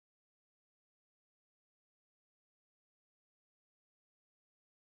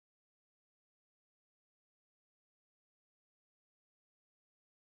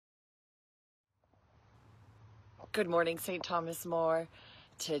Good morning, St. Thomas More.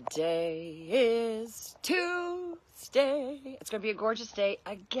 Today is Tuesday. It's going to be a gorgeous day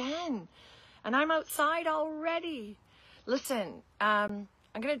again. And I'm outside already. Listen, I'm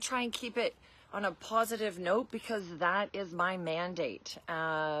going to try and keep it on a positive note because that is my mandate.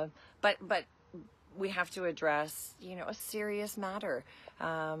 But we have to address, a serious matter.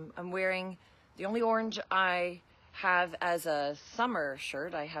 I'm wearing the only orange I have as a summer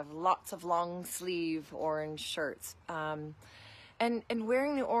shirt. I have lots of long sleeve orange shirts. And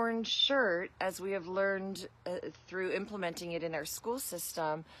wearing the orange shirt, as we have learned through implementing it in our school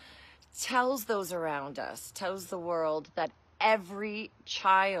system, tells those around us, tells the world that every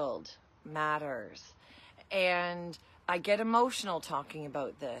child matters. And I get emotional talking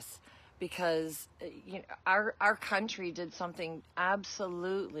about this because our country did something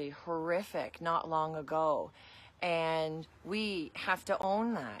absolutely horrific not long ago. And we have to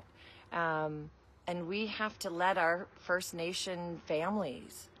own that. And we have to let our First Nation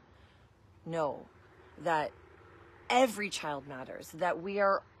families know that every child matters, that we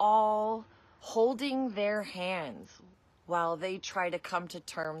are all holding their hands while they try to come to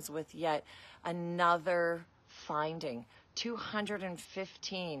terms with yet another finding.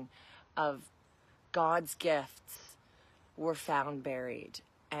 215 of God's gifts were found buried,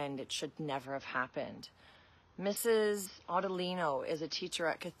 and it should never have happened. Mrs. Audilino is a teacher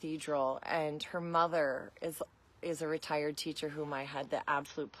at Cathedral, and her mother is a retired teacher whom I had the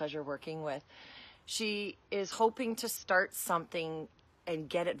absolute pleasure working with. She is hoping to start something and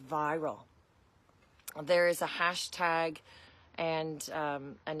get it viral. There is a hashtag and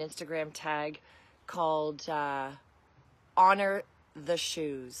an Instagram tag called Honor the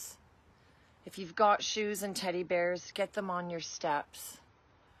Shoes. If you've got shoes and teddy bears, get them on your steps.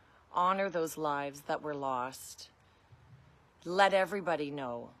 Honor those lives that were lost. Let everybody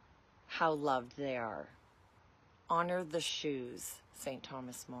know how loved they are. Honor the shoes, St.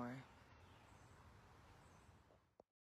 Thomas More.